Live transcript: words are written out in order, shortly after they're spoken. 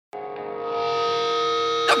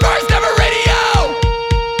The first ever radio.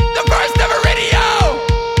 The first ever radio.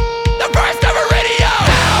 The first ever radio.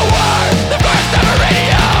 Hour. The first ever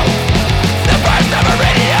radio. The first ever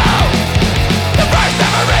radio. The first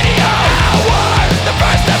ever radio. Hour. The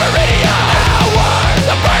first ever radio. Hour.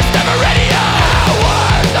 The first ever radio. Hour.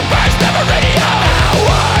 The first ever radio.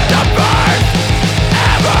 Hour. The first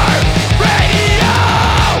ever radio.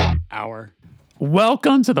 Hour.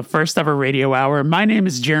 Welcome to the First Ever Radio Hour. My name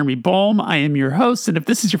is Jeremy Boehm. I am your host, and if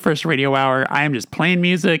this is your first radio hour, I am just playing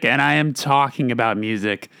music and I am talking about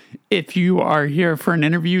music. If you are here for an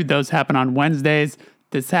interview, those happen on Wednesdays.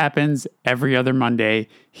 This happens every other Monday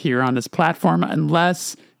here on this platform,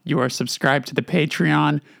 unless you are subscribed to the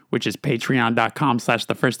Patreon, which is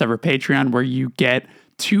patreon.com/thefirsteverpatreon, where you get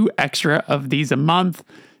 2 extra of these a month.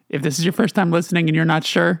 If this is your first time listening and you're not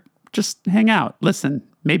sure, just hang out, listen.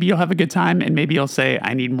 Maybe you'll have a good time, and maybe you'll say,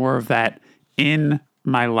 I need more of that in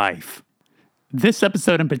my life. This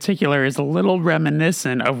episode in particular is a little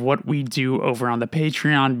reminiscent of what we do over on the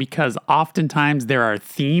Patreon, because oftentimes there are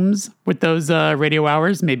themes with those radio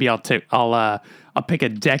hours. Maybe I'll pick a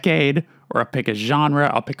decade, or I'll pick a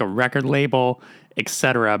genre, I'll pick a record label,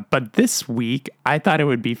 etc. But this week, I thought it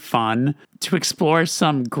would be fun to explore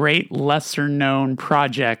some great lesser-known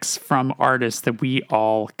projects from artists that we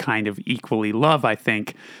all kind of equally love, I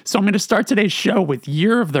think. So I'm going to start today's show with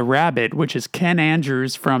Year of the Rabbit, which is Ken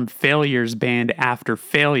Andrews from Failure's band After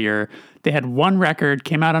Failure. They had 1 record,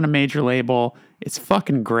 came out on a major label. It's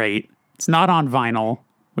fucking great. It's not on vinyl,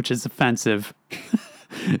 which is offensive.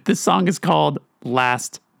 This song is called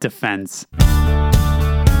Last Defense.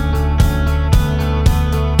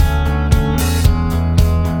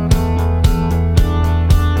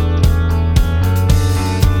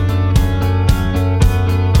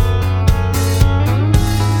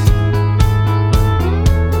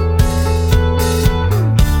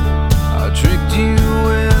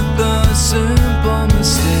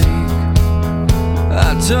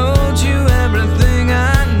 I told you everything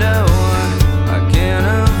I know. I can't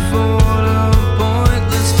afford a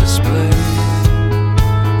pointless display.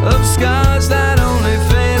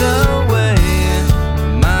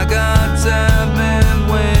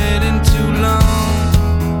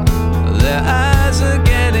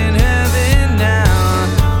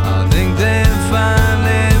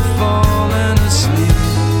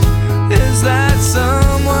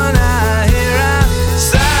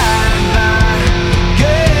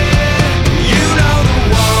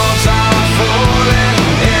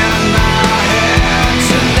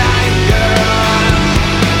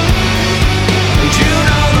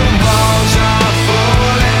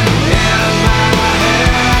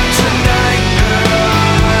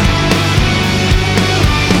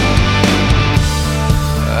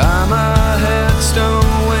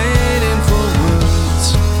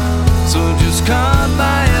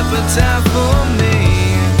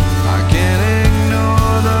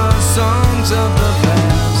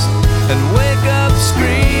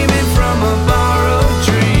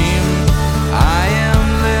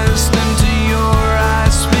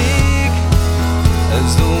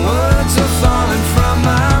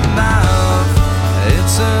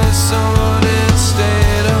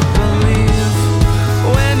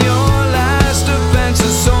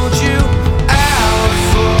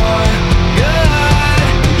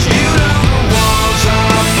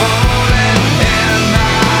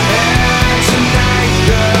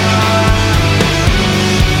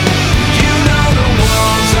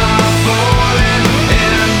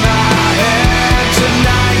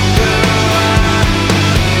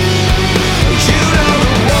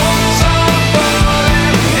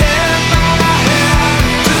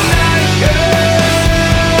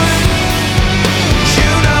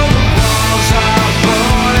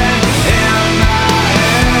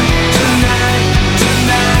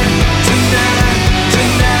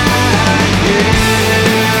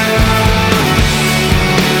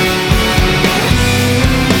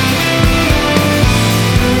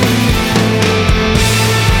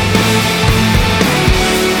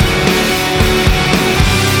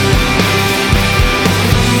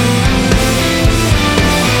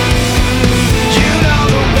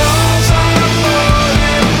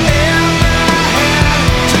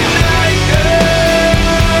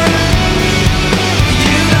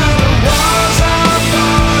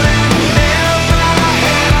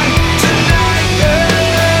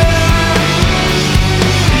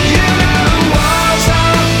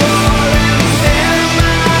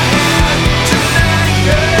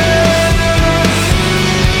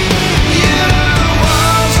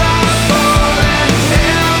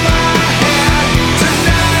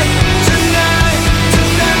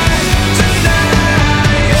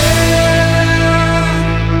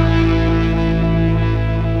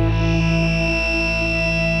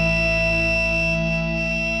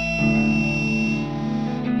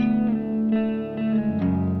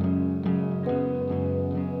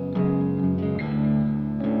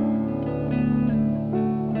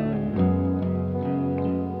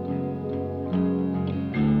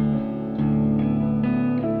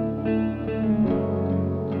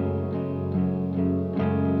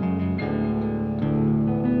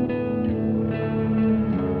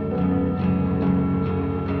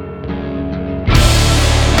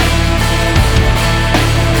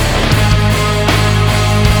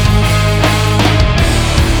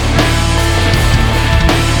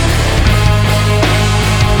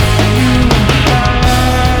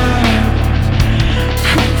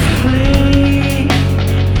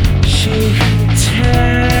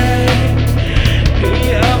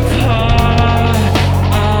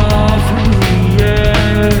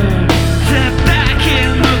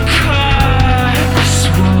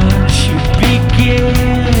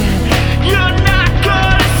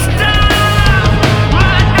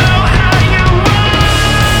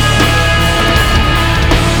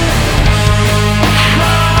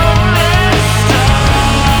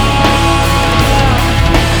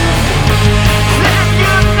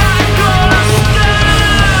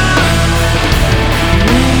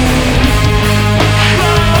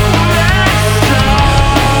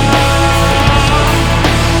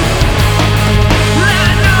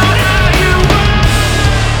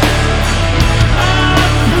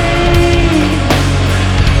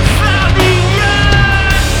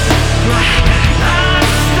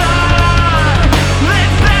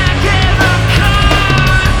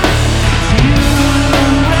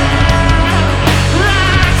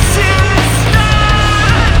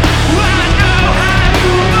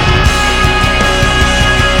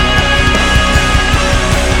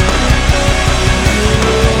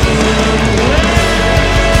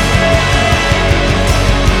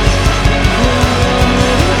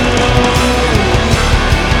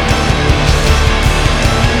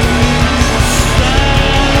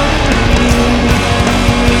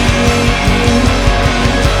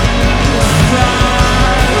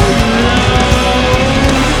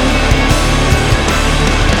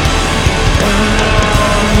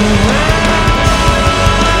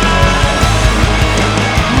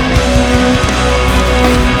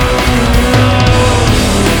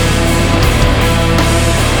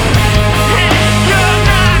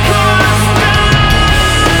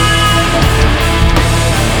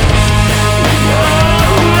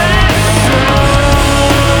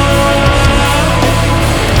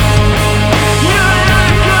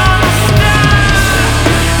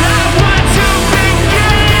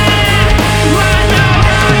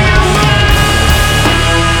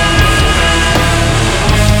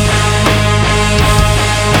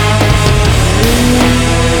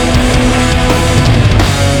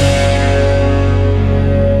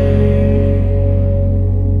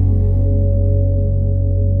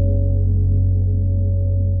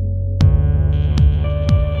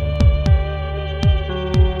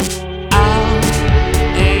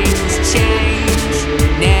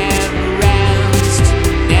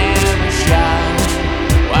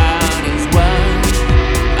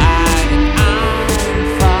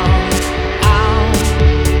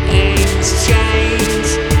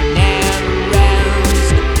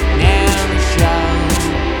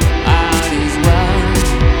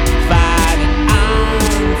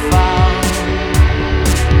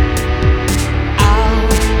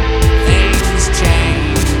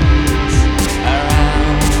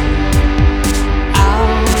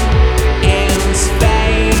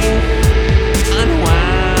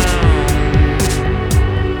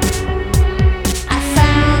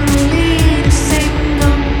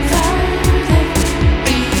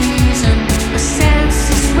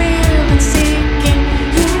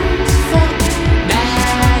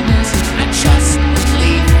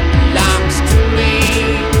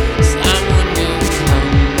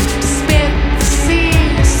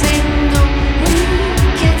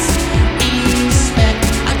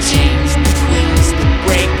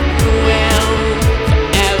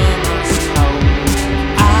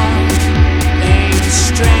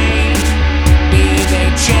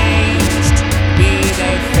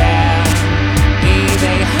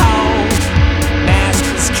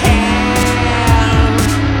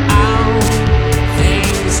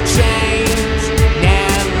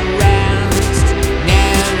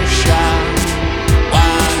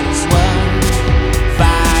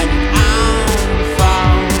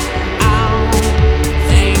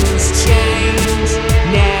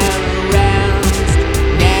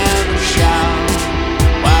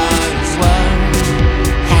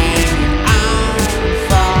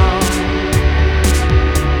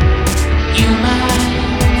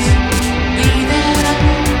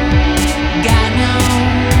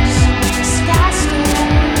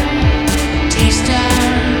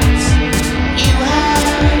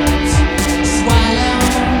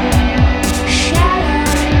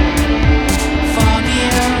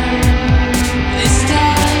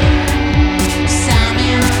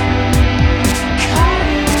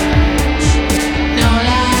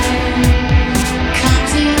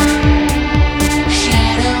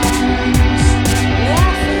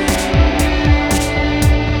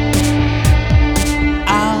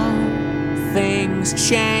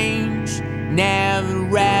 never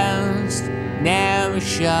rest, never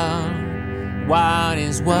show what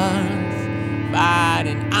is worth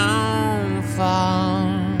fighting on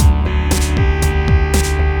for.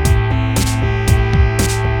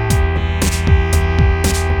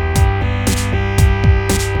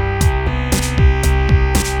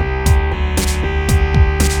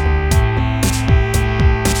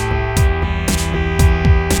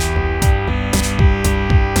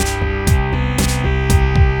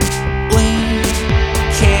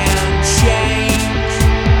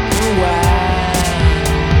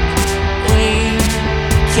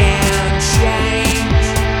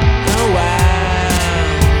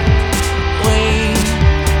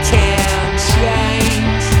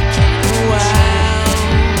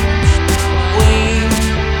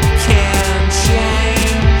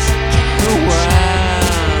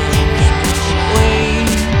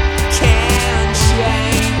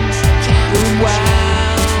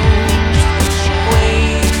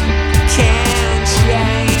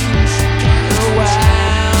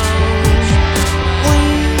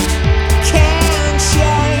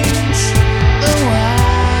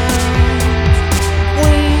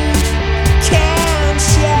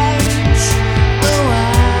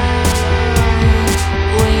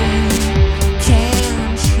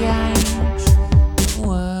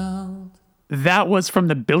 That was from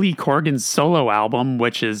the Billy Corgan solo album,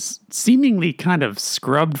 which is seemingly kind of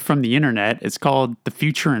scrubbed from the internet. It's called The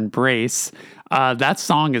Future Embrace. That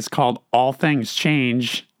song is called All Things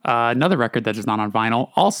Change, another record that is not on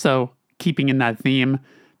vinyl. Also, keeping in that theme,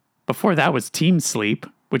 before that was Team Sleep,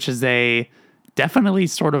 which is a definitely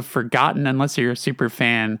sort of forgotten, unless you're a super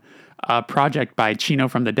fan, project by Chino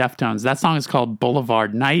from the Deftones. That song is called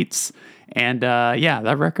Boulevard Nights. And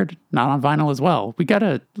that record, not on vinyl as well.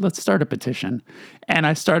 Let's start a petition. And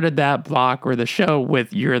I started that block or the show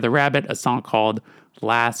with You're the Rabbit, a song called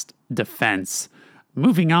Last Defense.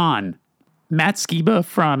 Moving on, Matt Skiba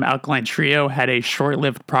from Alkaline Trio had a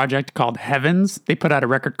short-lived project called Heavens. They put out a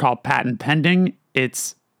record called Patent Pending.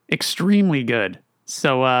 It's extremely good.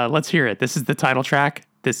 So let's hear it. This is the title track.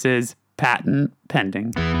 This is Patent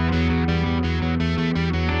Pending.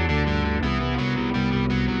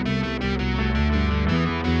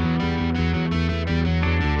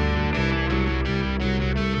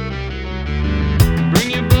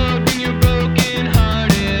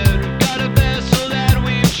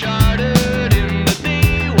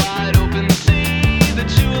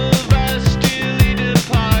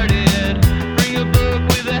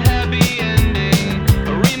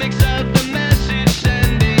 Remix of the message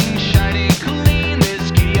sending, shining clean,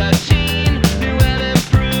 this guillotine.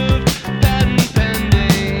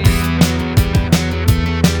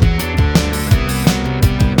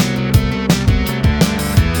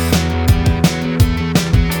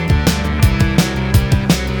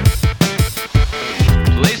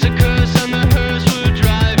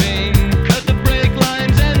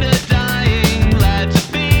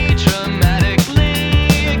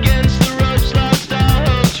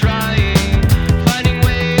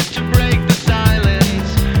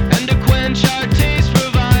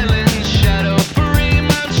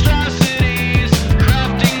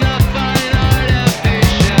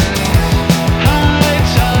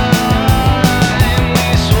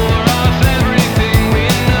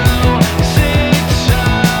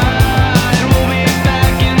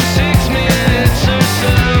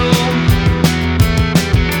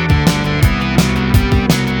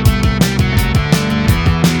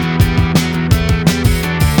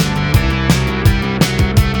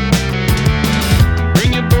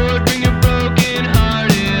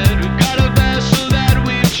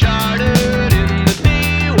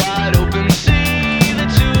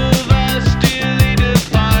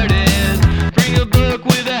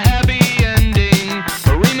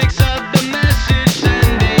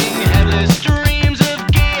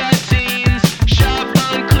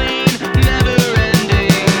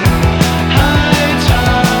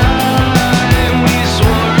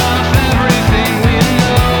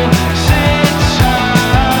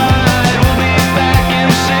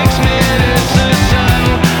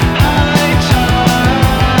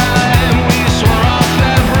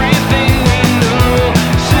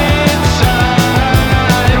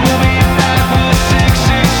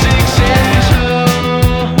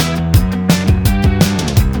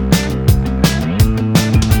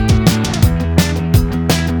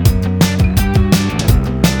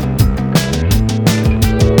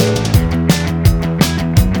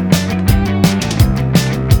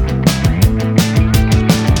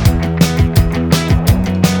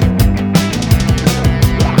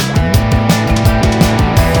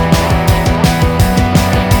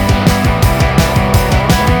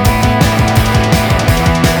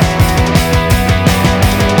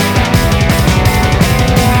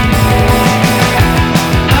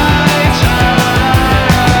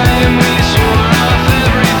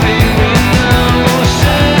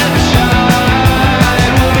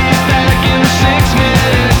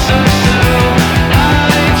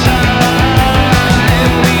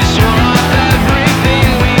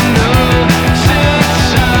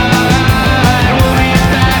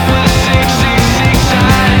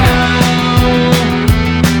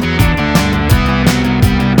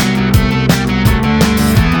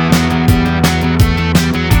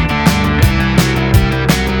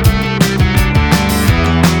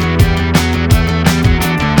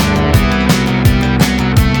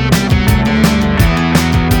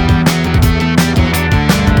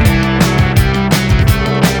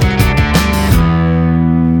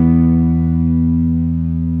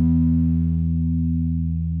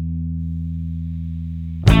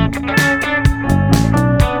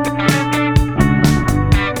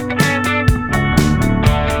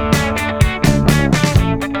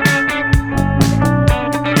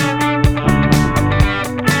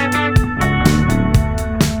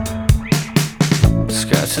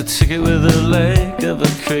 a ticket with a leg of a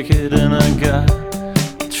cricket, and I got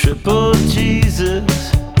triple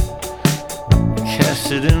Jesus.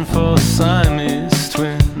 Cashed it in for Siamese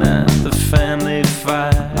twin at the family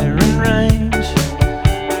firing range.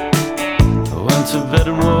 I went to bed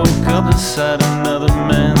and woke up inside another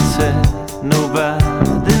man's head.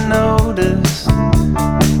 Nobody noticed.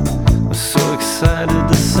 I'm so excited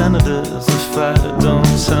the senators are fired.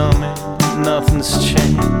 Don't tell me nothing's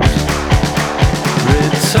changed.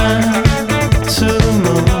 Return to the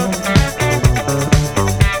moon.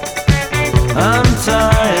 I'm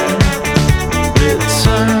tired.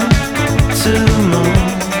 Return to the moon.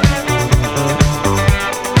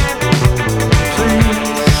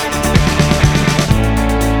 Please.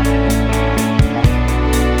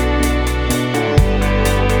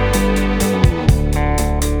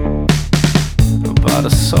 I bought a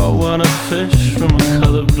saltwater fish from a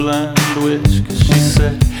colorblind witch, 'cause she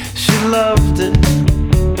said she loved it.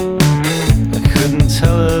 I couldn't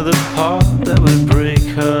tell her the part that would break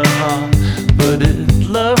her heart, but it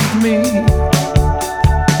loved me.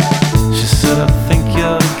 She said, I think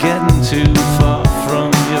you're getting too far from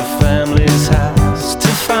your family's house to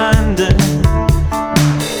find it.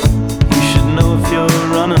 You should know if you're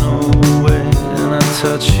running away and I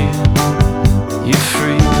touch you, you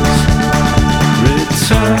freeze.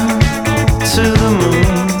 Return to the moon.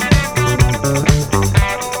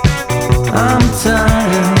 I'm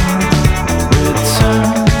tired. Return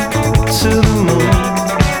to the moon.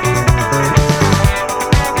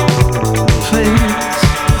 Please.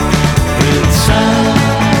 Return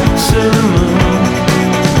to the moon.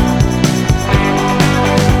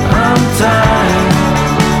 I'm tired.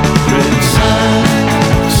 Return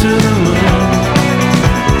to the moon.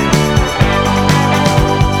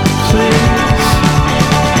 Please.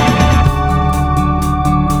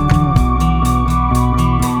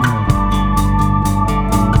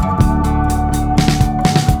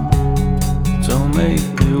 Don't make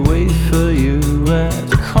me wait for you at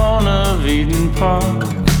the corner of Eden Park.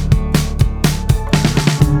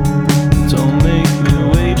 Don't make me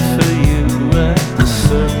wait for you at the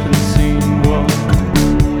Serpentine Walk.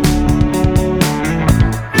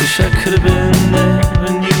 Wish I could have been there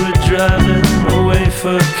when you were driving away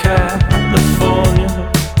for California.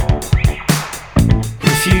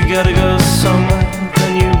 If you gotta go somewhere,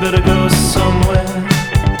 then you better go somewhere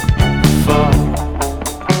far.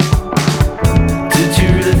 Did you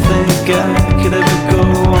really think I could ever go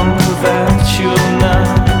on without you? I'm not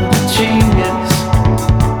a genius.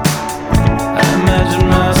 I imagine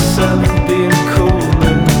myself being cool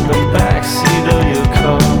in the backseat of your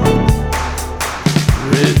car.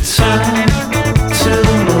 Return to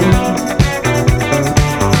the moon.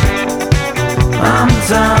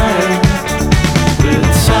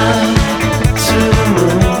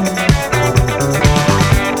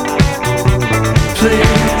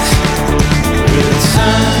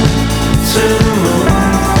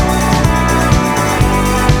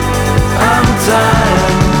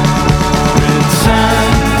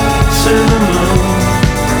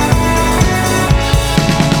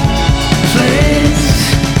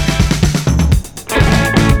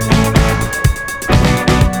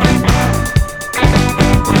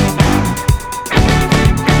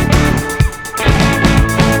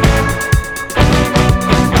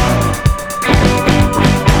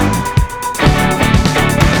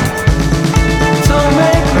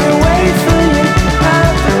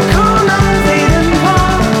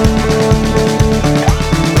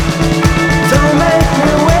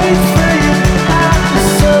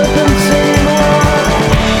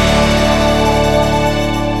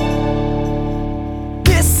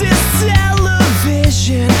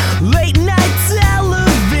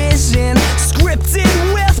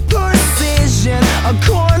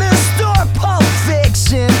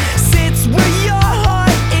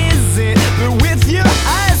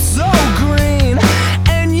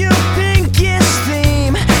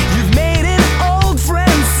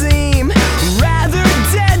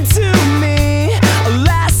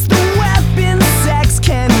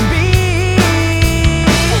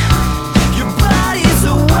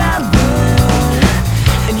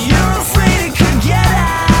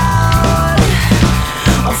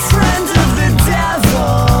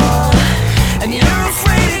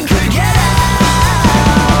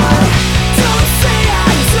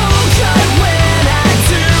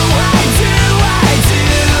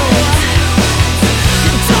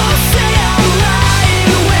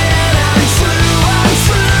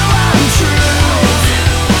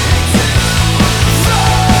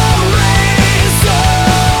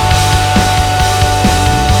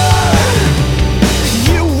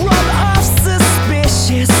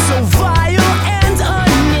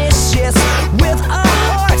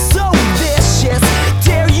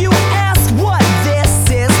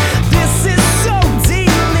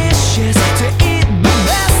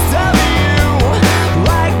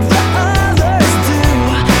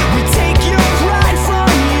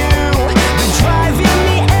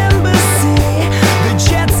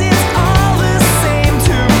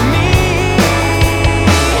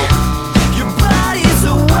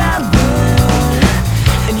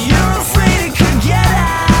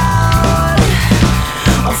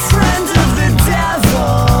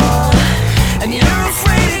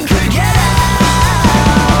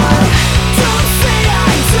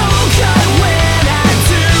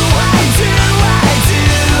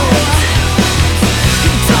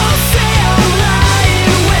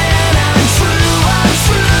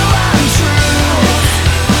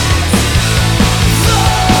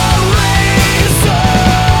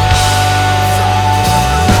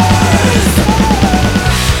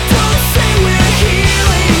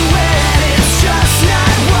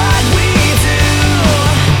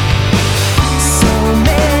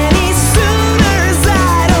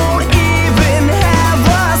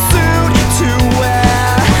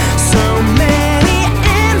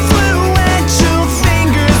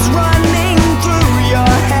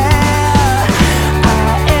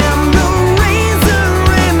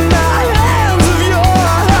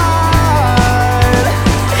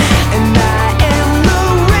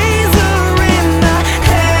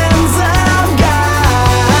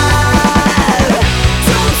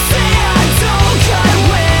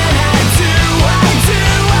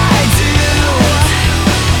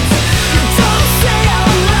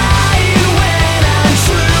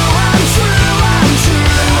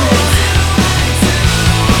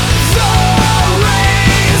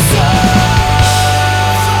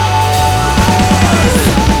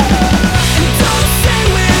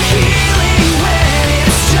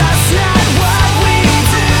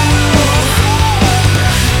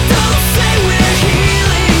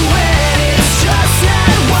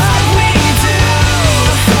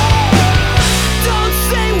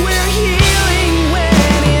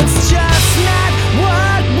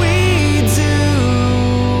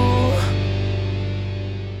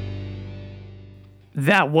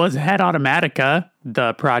 That was Head Automatica,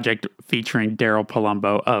 the project featuring Daryl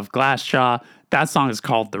Palumbo of Glassjaw. That song is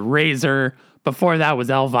called The Razor. Before that was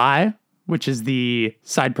Elvi, which is the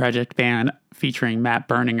side project band featuring Matt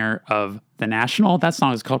Berninger of The National. That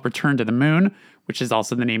song is called Return to the Moon, which is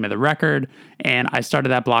also the name of the record. And I started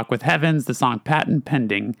that block with Heavens, the song Patent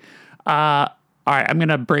Pending. All right, I'm going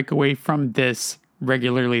to break away from this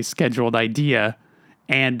regularly scheduled idea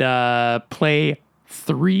and play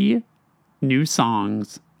 3 new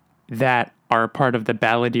songs that are part of the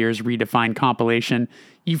Balladeers Redefined compilation.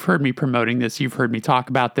 You've heard me promoting this. You've heard me talk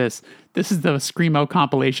about this. This is the Screamo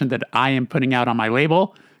compilation that I am putting out on my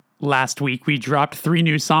label. Last week, we dropped 3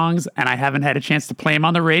 new songs, and I haven't had a chance to play them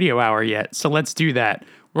on the radio hour yet. So let's do that.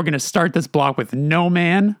 We're going to start this block with No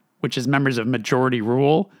Man, which is members of Majority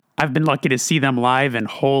Rule. I've been lucky to see them live, and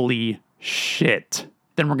holy shit.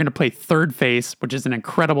 Then we're going to play Third Face, which is an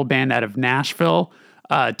incredible band out of Nashville.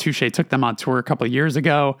 Touche took them on tour a couple of years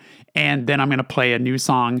ago. And then I'm going to play a new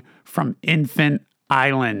song from Infant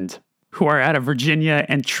Island, who are out of Virginia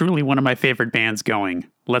and truly one of my favorite bands going.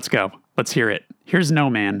 Let's go. Let's hear it. Here's No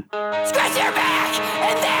Man. Scratch your back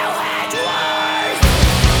and they'll hedge wars.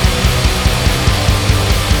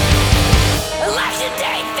 Election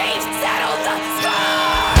day thieves settle the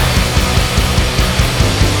score.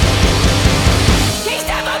 Case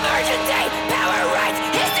of emergency, power rights,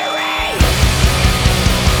 history.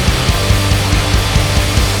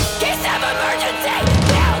 Case of emergency,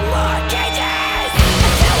 build more cages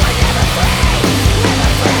until we're never free, never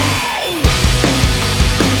free.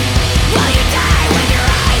 Will you die with your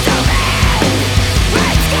eyes open?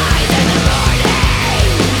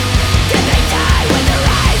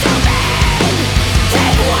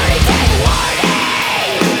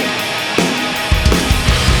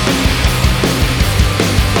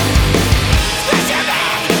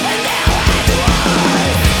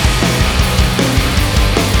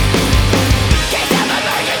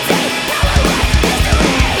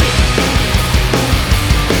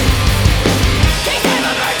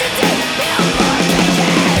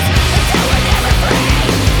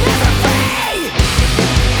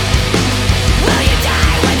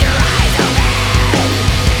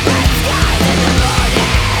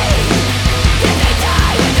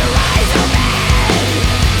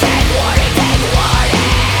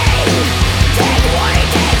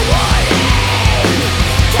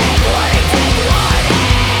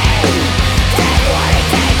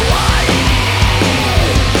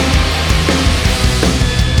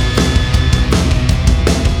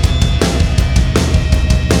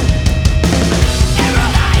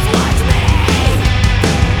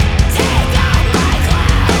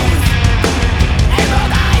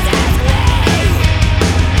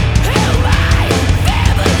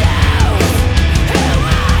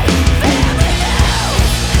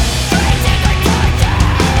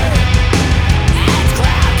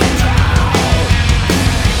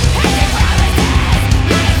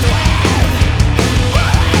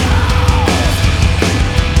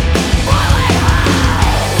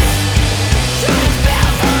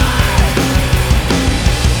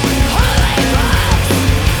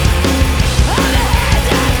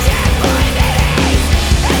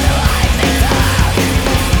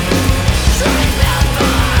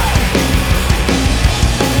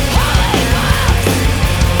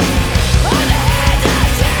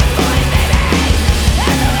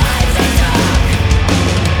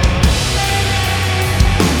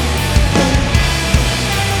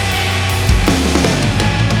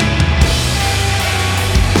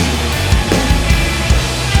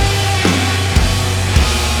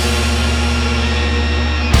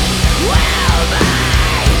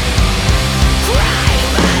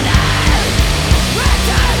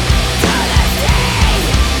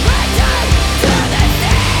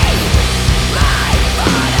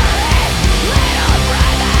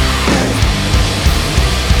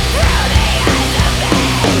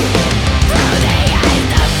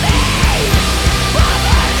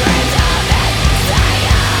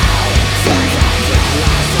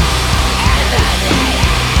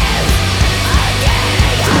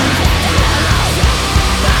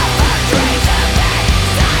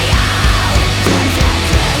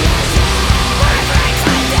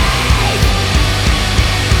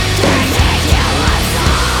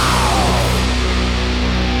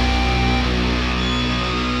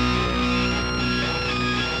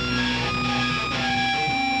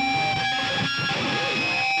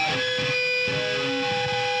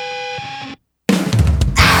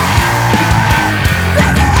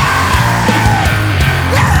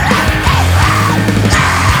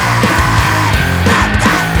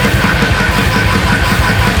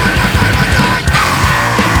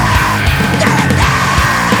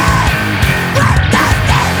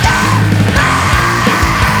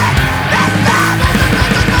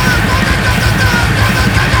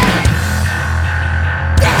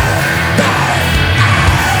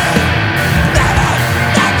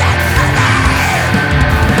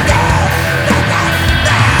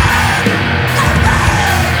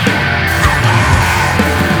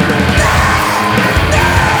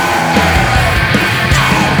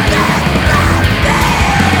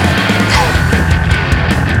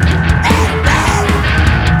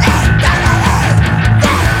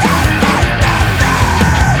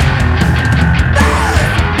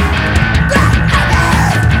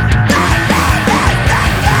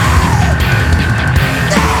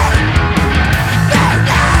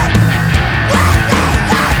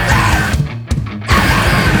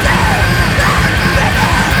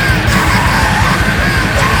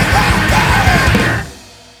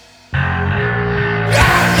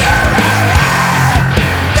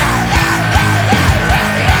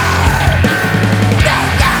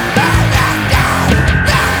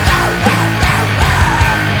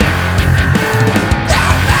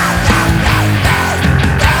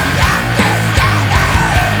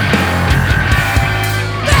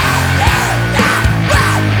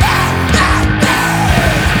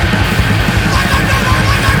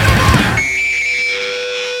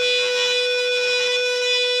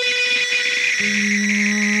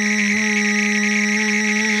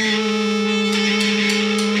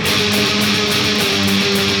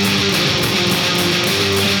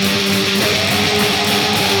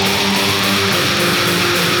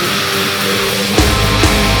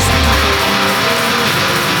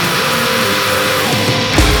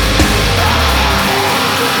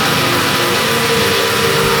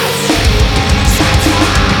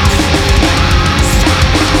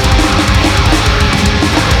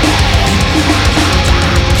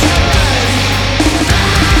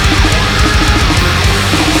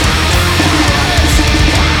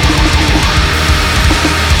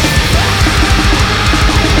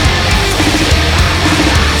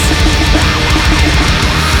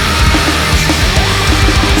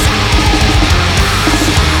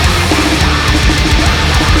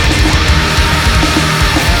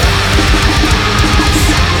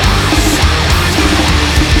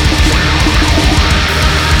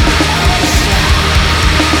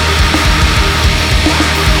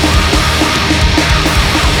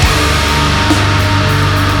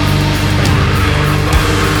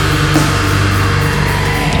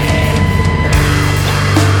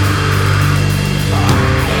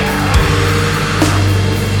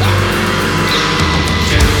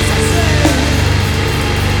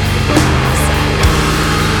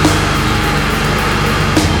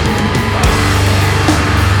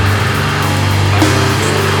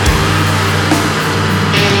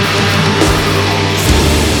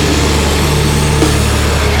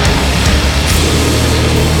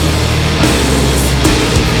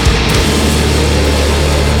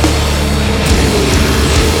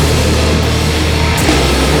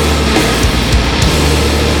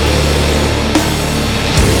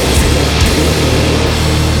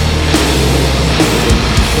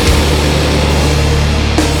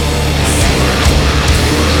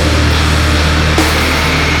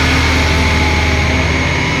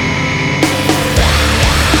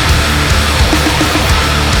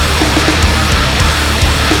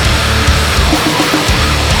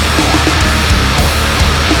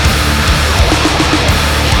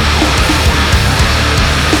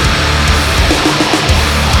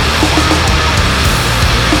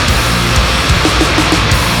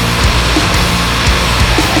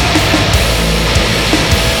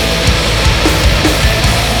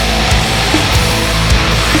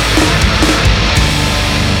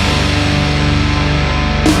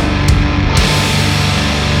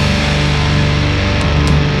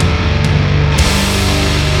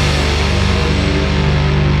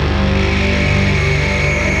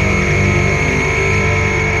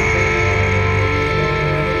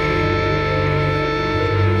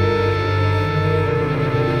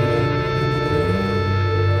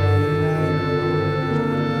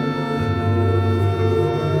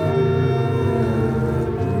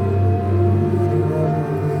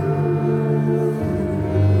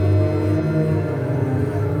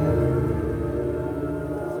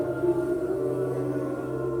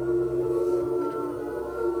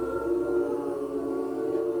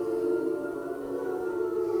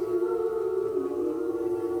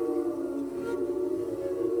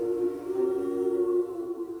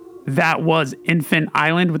 That was Infant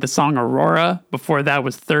Island with the song Aurora. Before that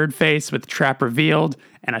was Third Face with Trap Revealed.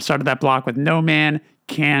 And I started that block with No Man,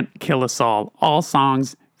 Can't Kill Us all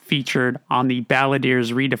songs featured on the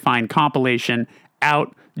Balladeers Redefined compilation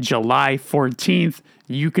out July 14th.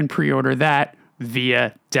 You can pre-order that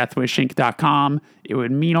via deathwishinc.com. It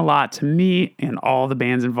would mean a lot to me and all the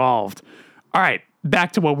bands involved. All right,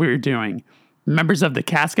 back to what we were doing. Members of the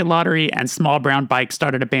Casket Lottery and Small Brown Bike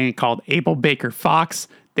started a band called Abel Baker Fox.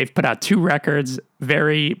 They've put out 2 records,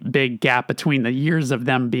 very big gap between the years of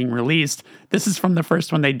them being released. This is from the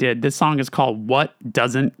first one they did. This song is called What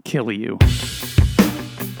Doesn't Kill You.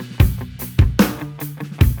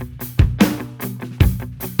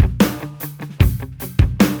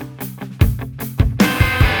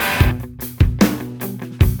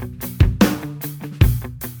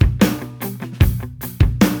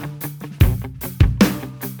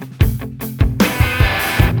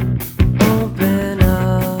 Open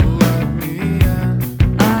up,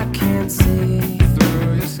 I can see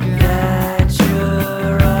that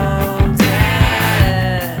you're all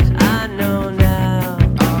dead. I know now.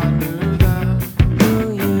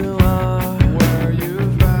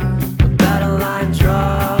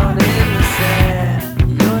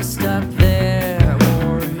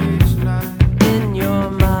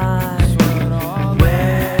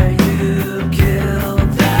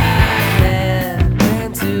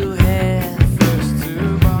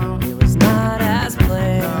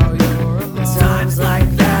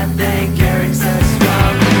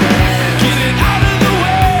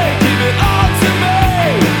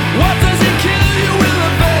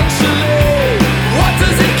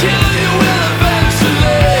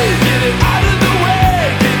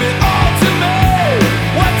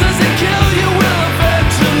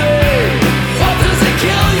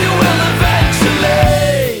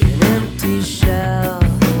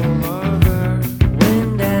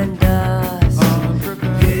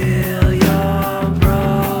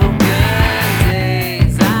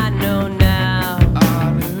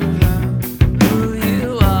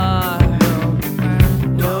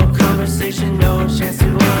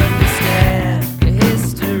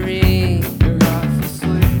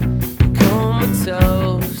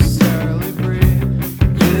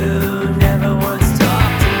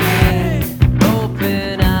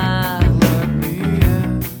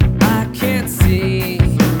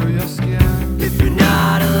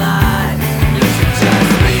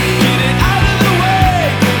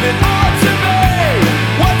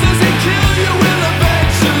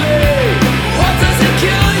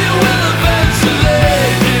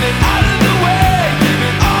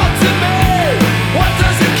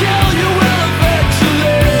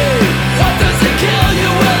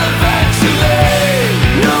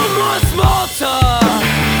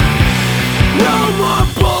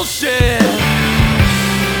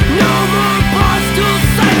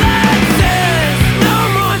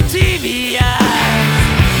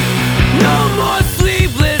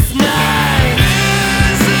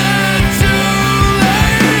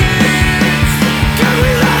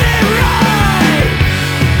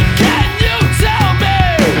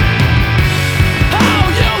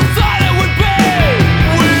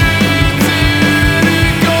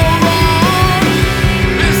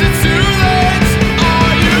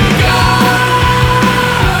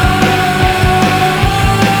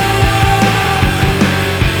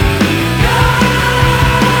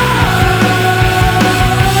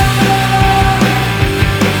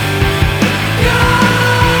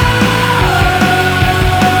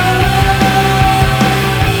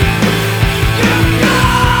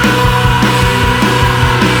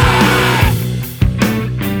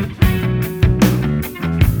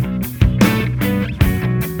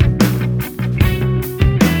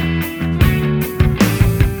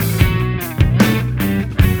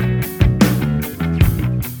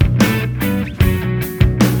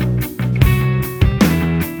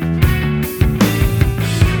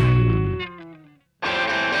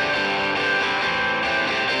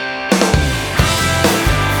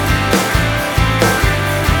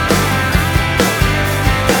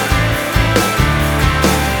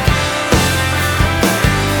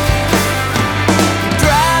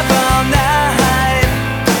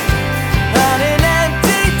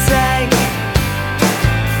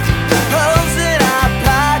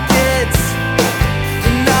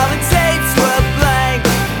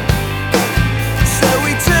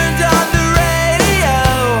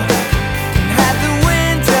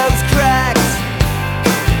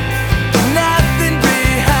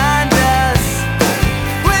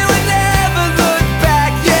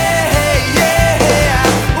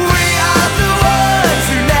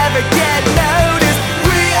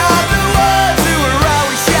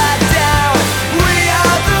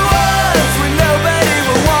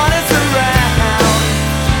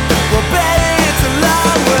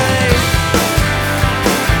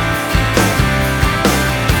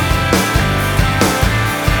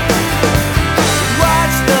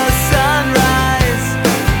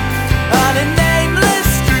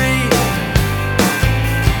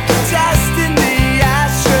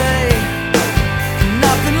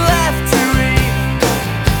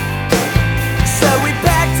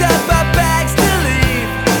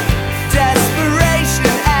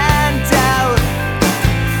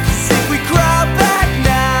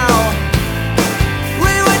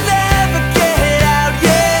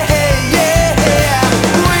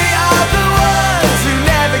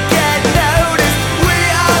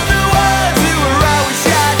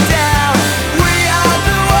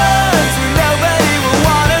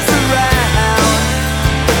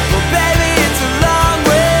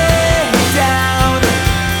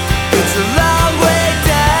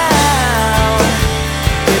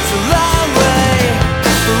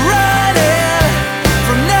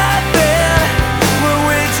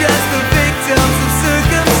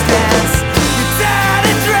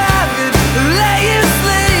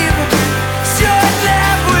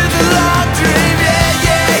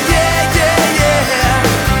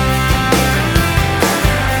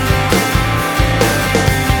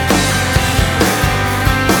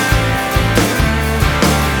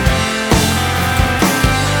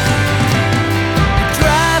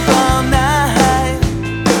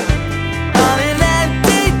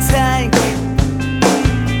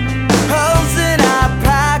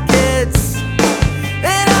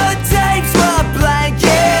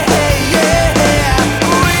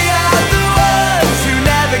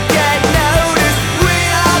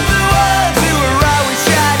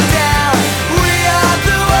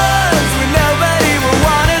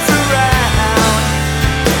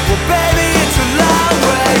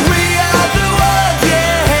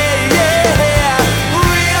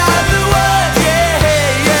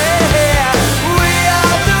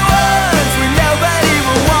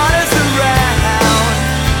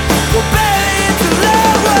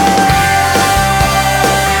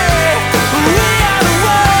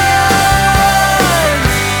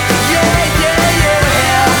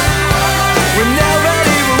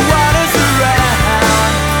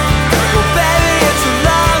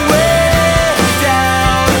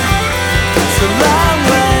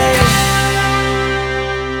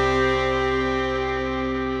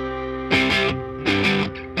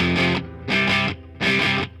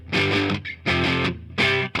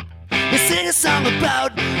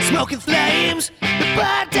 dreams that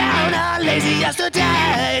burn down our lazy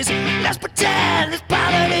yesterdays. Let's pretend this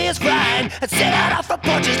poverty is fine and sit out off front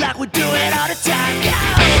porches like we do it all the time. Go!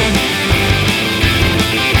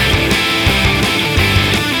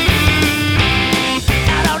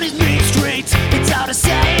 Out on these mean streets, it's all the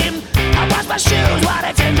same. I wash my shoes while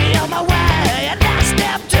they take me on my way, and I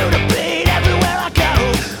step to the beat everywhere I go.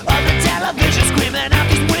 On the television screaming out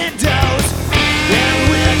these windows, and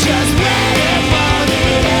we're just waiting for the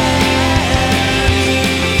end.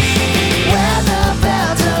 When the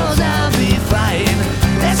bell tolls, I'll be fine.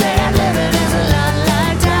 They say that living is a lot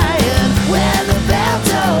like dying. When the bell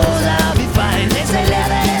tolls, I'll be fine. They say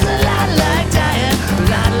living is a lot like dying, a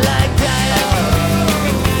lot like dying.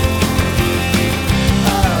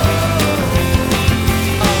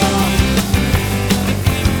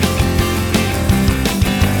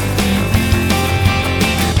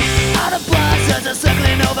 All the buses are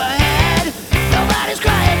circling overhead. Nobody's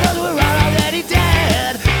crying 'cause we're all already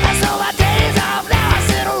dead. I saw my days off, now I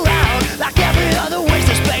sit around like every other waste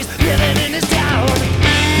of space living in this town.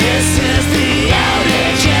 This is the only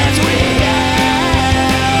chance we have.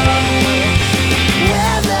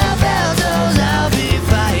 When the bell tolls, I'll be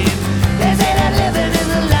fine. They say that living is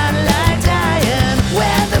a lot like dying.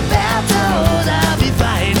 When the bell tolls, I'll be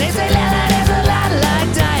fine. They say living is a lot like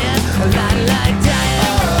dying, a lot like dying.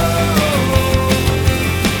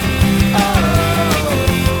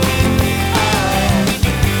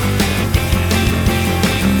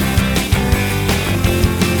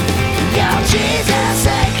 Yo, Jesus,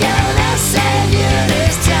 ain't gonna save you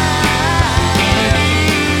this time.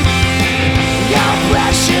 Your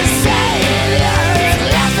precious Savior is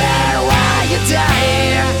laughing while you die.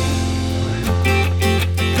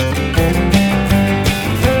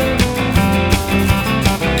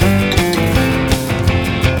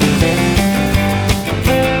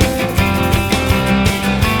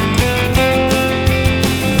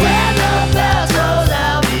 When the bell tolls,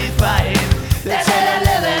 I'll be fine. They say that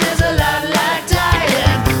living is a lot like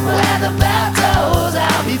dying. When the bell tolls,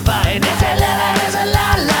 I'll be fine. They say living is a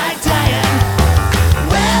lot like dying.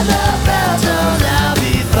 When the bell tolls, I'll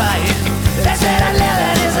be fine. They say that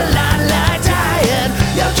living is a lot like dying.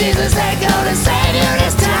 Yo, Jesus ain't gonna save you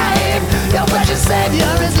this time. Your precious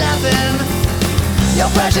Savior is laughing. Your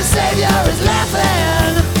precious Savior is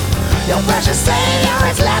laughing. Your precious Savior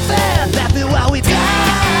is laughing. Laughing while we die.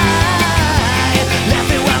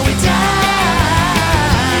 Laughing while we die.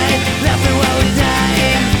 Laughing while we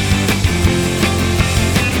die.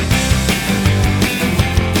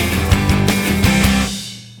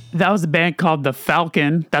 That was a band called The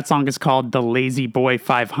Falcon. That song is called The Lazy Boy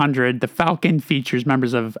 500. The Falcon features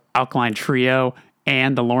members of Alkaline Trio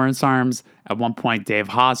and the Lawrence Arms. At one point, Dave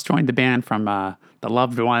Haas joined the band from The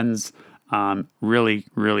Loved Ones. Really,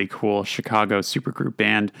 really cool Chicago supergroup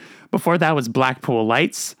band. Before that was Blackpool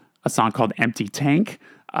Lights, a song called Empty Tank.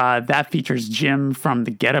 That features Jim from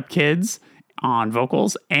the Get Up Kids on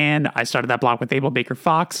vocals. And I started that block with Abel Baker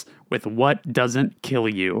Fox with What Doesn't Kill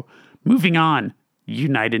You. Moving on,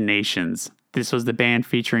 United Nations. This was the band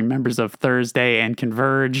featuring members of Thursday and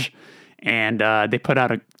Converge. And they put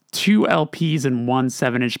out 2 LPs and 1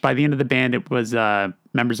 7-inch. By the end of the band, it was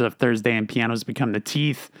members of Thursday and Pianos Become the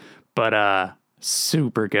Teeth. But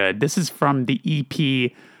super good. This is from the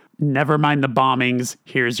EP Never Mind the Bombings,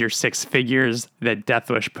 Here's Your 6 Figures that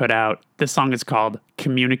Deathwish put out. This song is called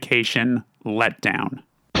Communication Letdown.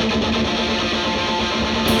 Communication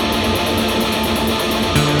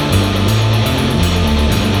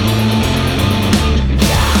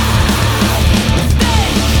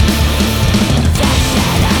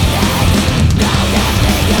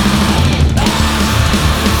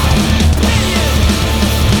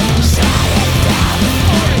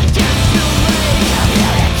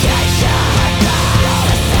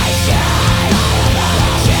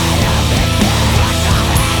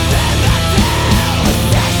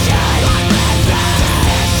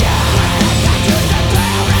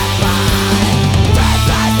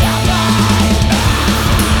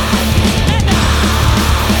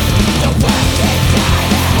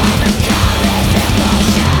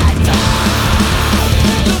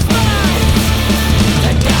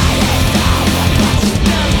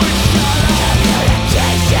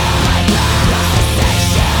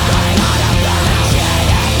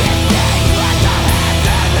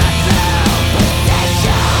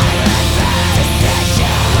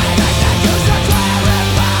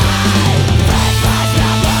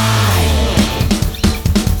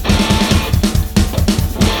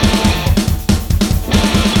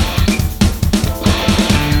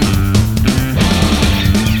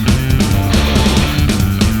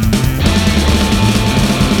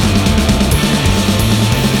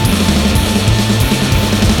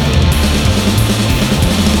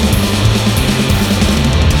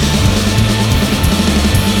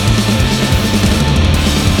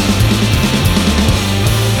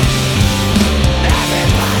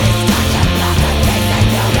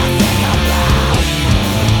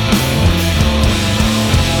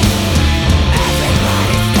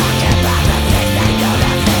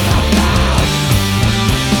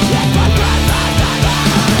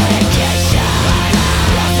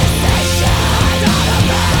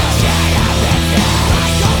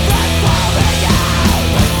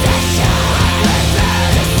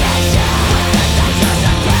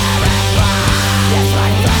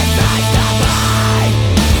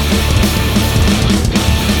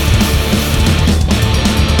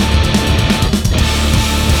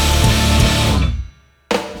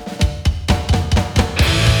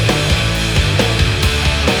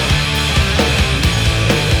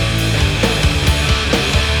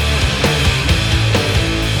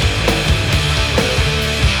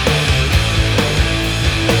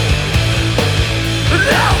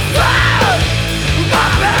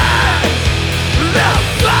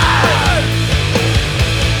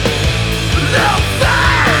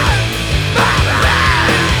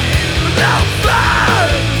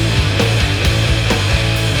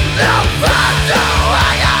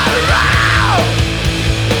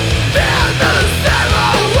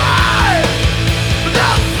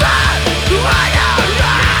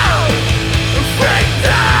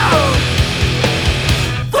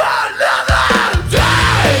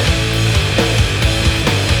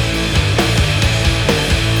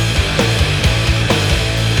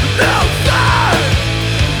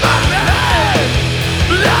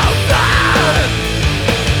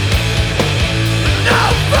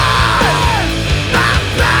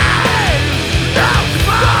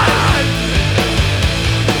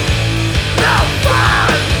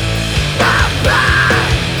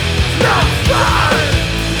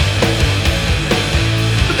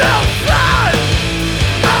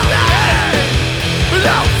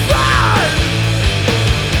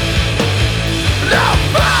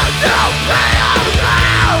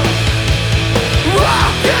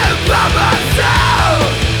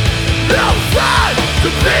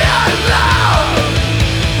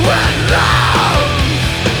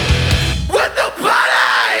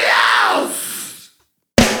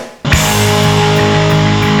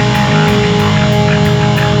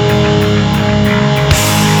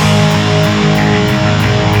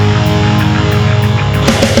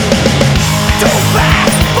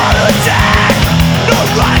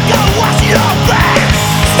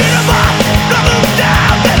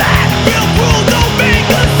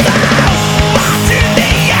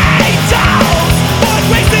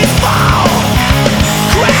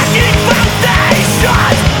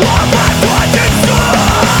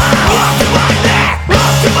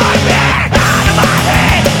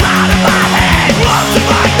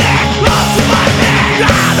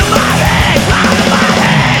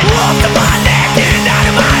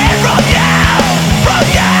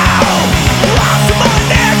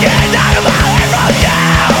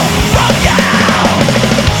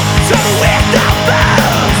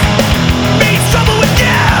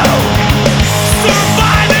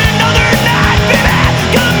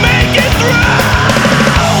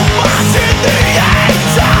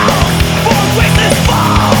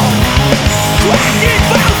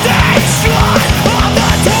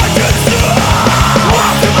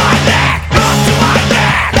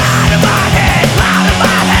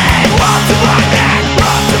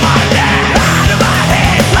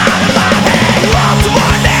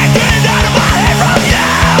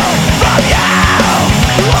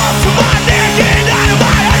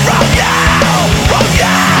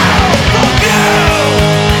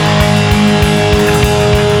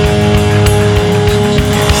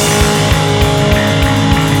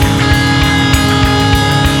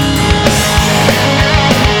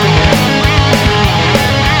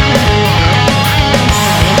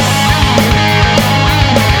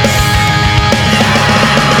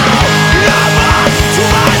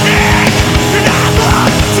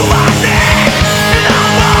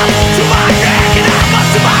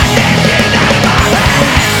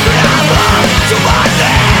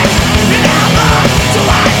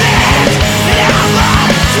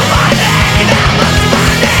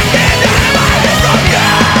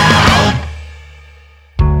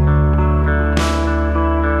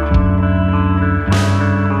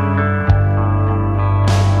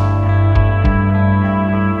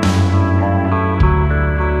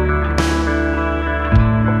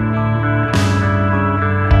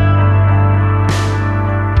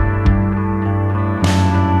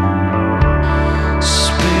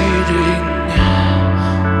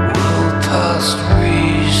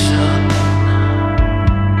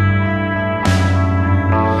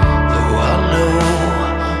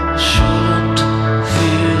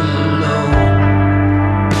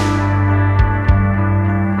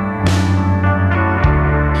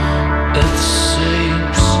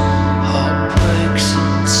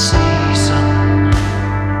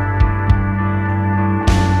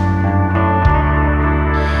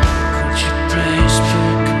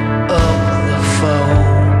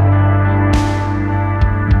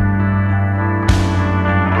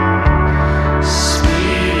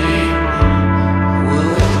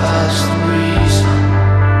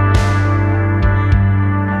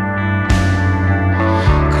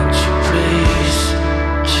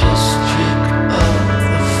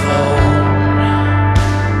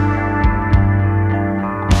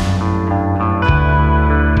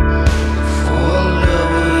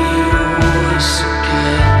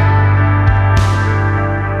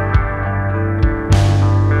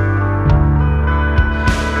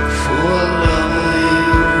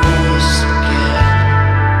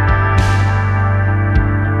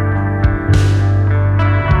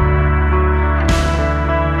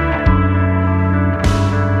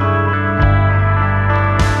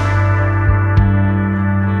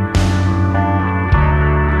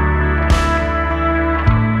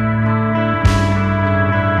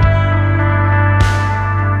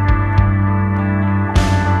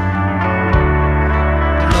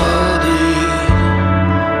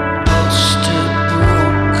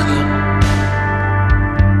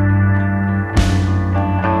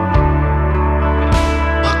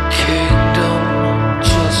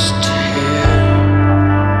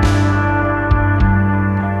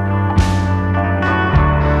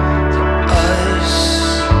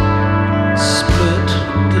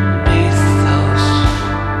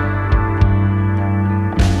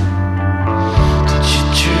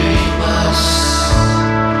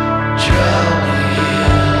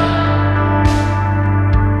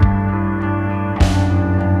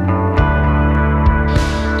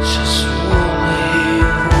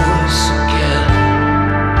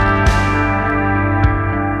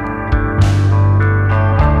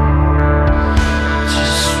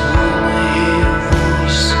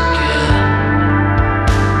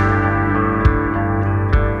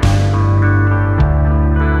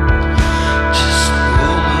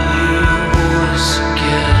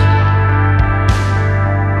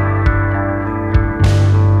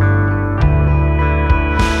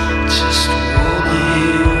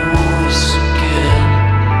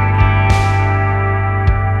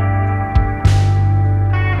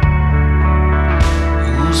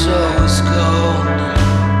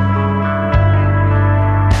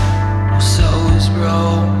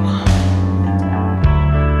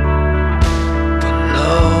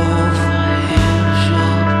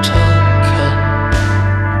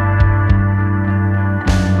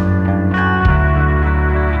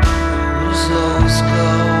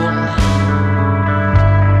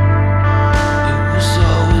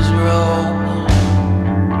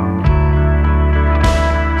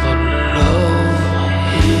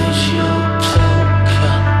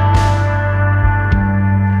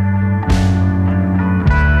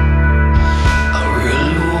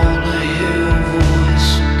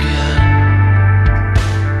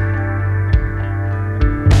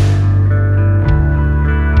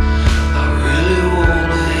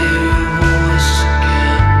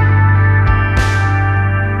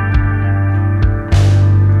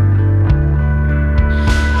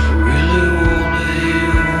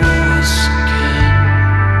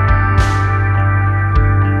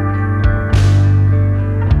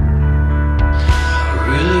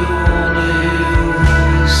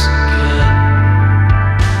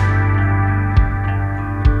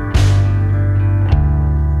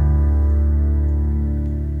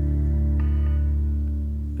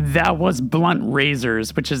That was Blunt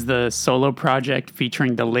Razors, which is the solo project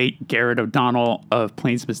featuring the late Garrett O'Donnell of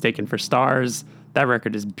Planes Mistaken for Stars. That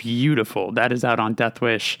record is beautiful. That is out on Death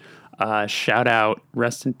Wish. Shout out,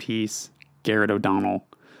 rest in peace, Garrett O'Donnell.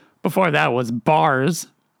 Before that was Bars,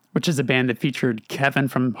 which is a band that featured Kevin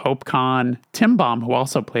from HopeCon, Tim Baum, who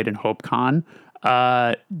also played in HopeCon,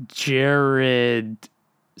 Jared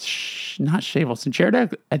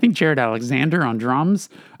Alexander on drums,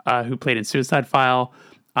 who played in Suicide File.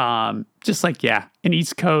 An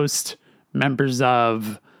East Coast members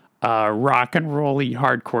of rock and rolly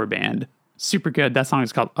hardcore band. Super good. That song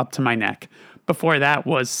is called Up to My Neck. Before that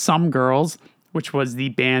was Some Girls, which was the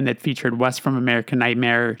band that featured Wes from American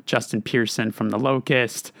Nightmare, Justin Pearson from The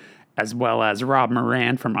Locust, as well as Rob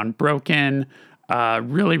Moran from Unbroken.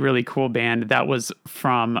 Really, really cool band. That was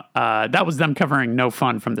them covering No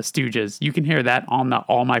Fun from the Stooges. You can hear that on the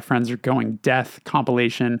All My Friends Are Going Death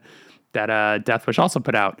compilation that Death Wish also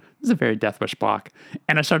put out. This is a very Death Wish block.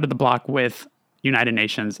 And I started the block with United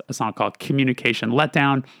Nations, a song called Communication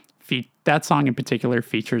Letdown. That song in particular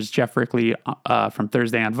features Jeff Rickley from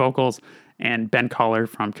Thursday on vocals and Ben Collar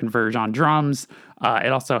from Converge on drums.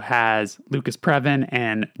 It also has Lucas Previn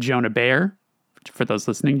and Jonah Bayer. For those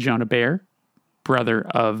listening, Jonah Bayer, brother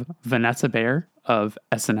of Vanessa Bayer of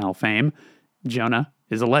SNL fame. Jonah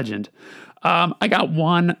is a legend. I got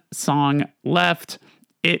one song left.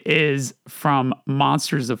 It is from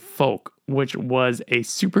Monsters of Folk, which was a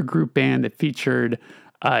supergroup band that featured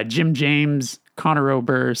Jim James, Connor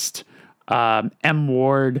Oberst, M.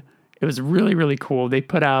 Ward. It was really, really cool. They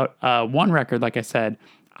put out one record, like I said.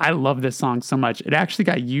 I love this song so much. It actually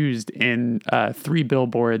got used in 3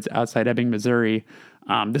 billboards outside Ebbing, Missouri.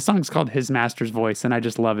 This song is called His Master's Voice, and I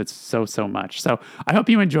just love it so, so much. So I hope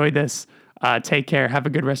you enjoyed this. Take care. Have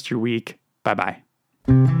a good rest of your week. Bye-bye.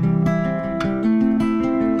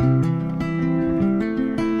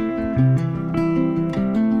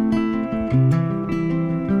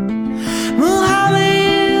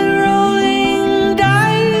 Muhammad rolling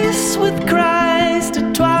dice with Christ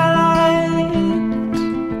at twilight,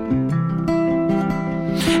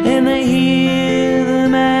 and they hear the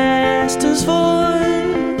Master's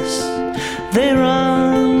voice. They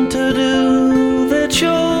run to do their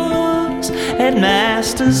chores at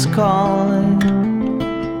Master's calling.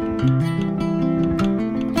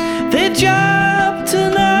 Their job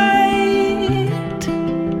tonight,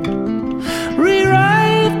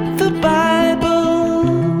 rewrite the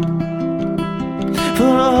Bible for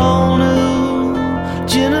a whole new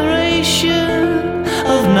generation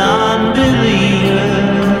of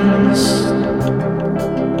non-believers.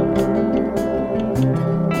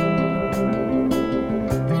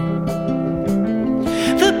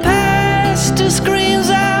 The pastor screams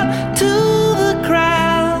out to the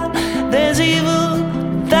crowd, there's evil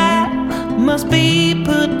that must be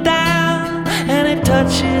put down, and it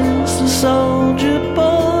touches the soldier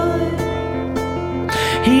boy.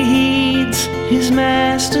 He heeds his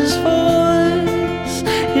master's voice,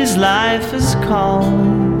 his life is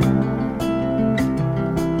calling.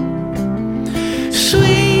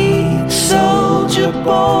 Sweet soldier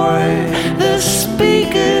boy, the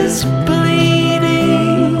speaker's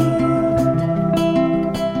bleeding.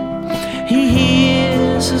 He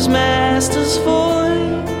hears his master's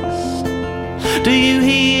voice. Do you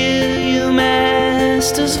hear your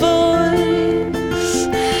master's voice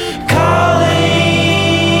calling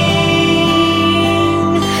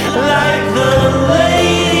like the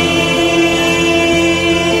lady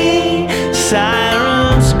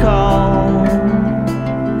sirens call?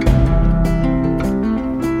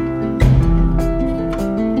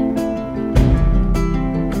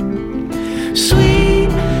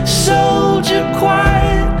 Sweet soldier,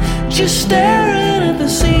 quiet, just staring at the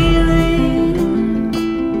ceiling,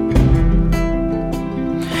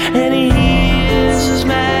 and he hears his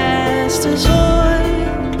master's voice.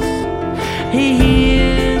 He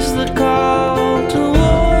hears the call to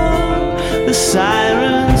war, the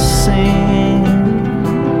sirens sing.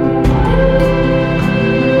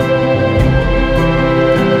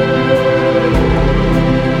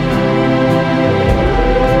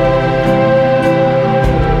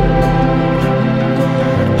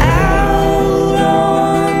 Out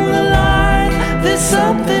on the line, there's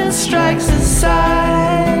something strikes his side.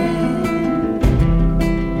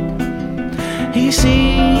 He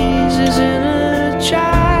sees his inner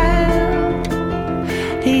child.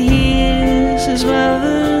 He hears his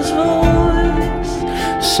mother's voice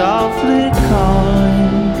softly calling.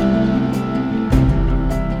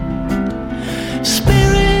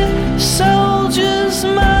 Spirit soldier's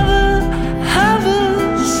mother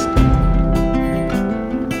hovers.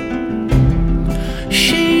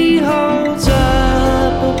 She holds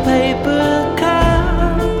up a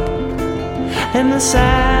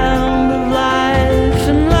sound of life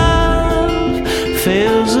and love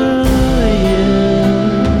fails again.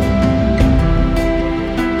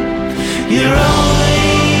 You're only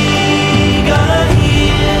gonna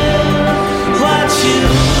hear what you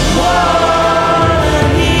wanna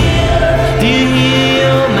hear. Do you hear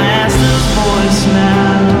your master's voice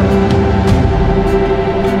now?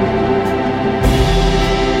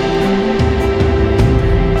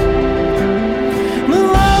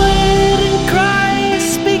 Muhammad and Christ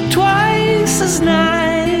speak twice as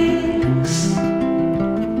nice,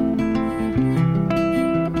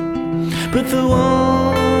 but the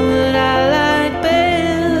one that I like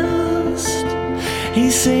best, he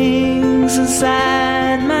sings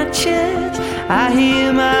inside my chest. I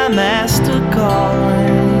hear my master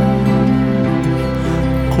calling,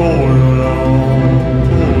 calling out.